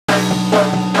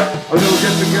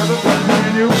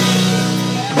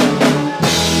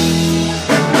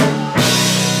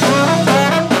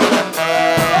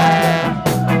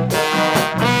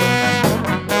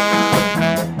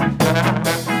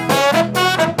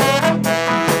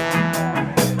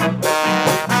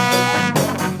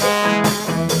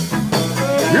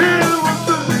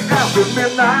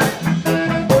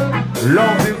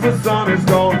long as the sun is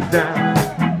going down.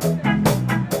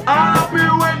 I'll be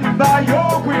waiting by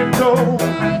your window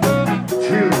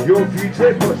till your feet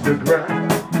they touch the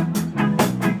ground.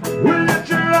 We'll let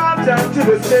you ride down to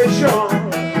the station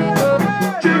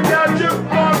to catch your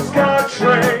boxcar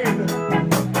train.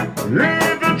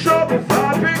 Leave the trouble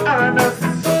far behind us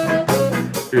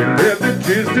and let the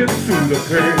distance soothe the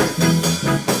pain.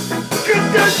 'Cause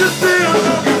can't you see a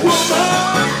looking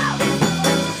woman?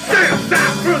 Since I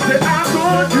first set eyes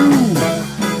on you,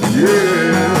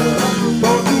 yeah.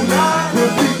 For tonight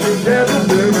we'll be together,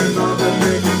 there ain't nothing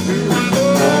making me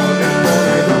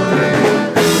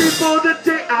before the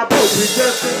day I broke me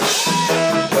destined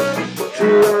to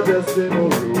our destiny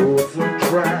on lonesome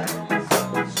tracks,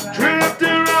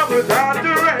 drifting around without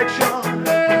direction,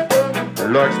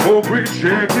 like smoke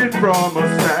rejected from a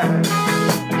snack.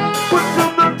 But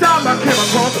from the time I came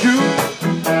across you,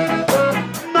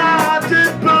 my heart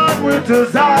did burn with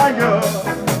desire.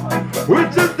 With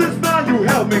just the smile you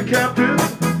held me captive,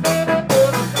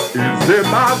 it set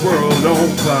my world on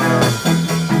fire.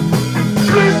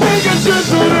 Please take a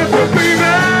chance on it for me,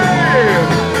 babe.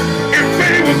 If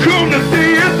they will come to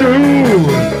see it through,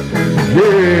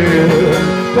 yeah.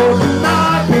 For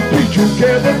tonight we'll be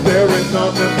together, there is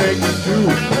nothing they can do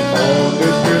on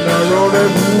this midnight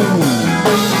rendezvous.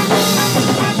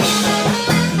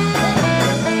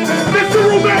 Mr.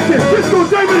 Romantic, Frisco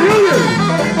David Hilliard.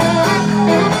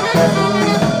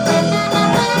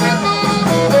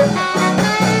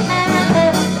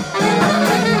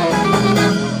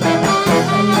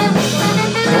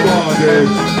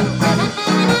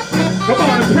 Come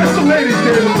on, impress the ladies,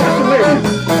 Dave. Impress the ladies.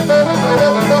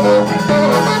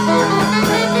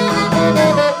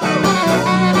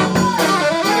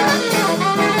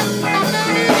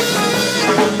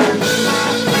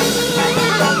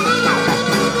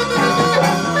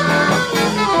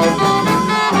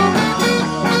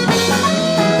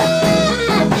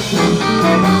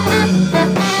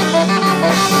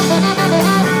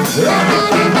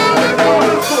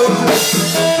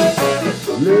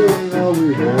 Living all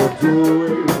we have to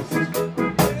waste,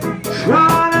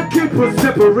 trying to keep us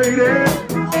separated.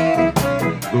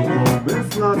 The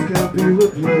romance lots can't be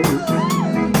replaced.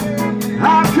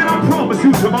 How can I promise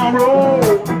you tomorrow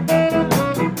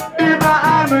if I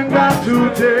haven't got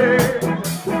today?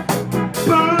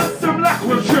 But some luck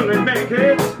will surely make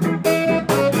it.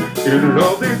 In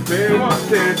love they say one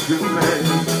thing to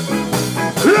make.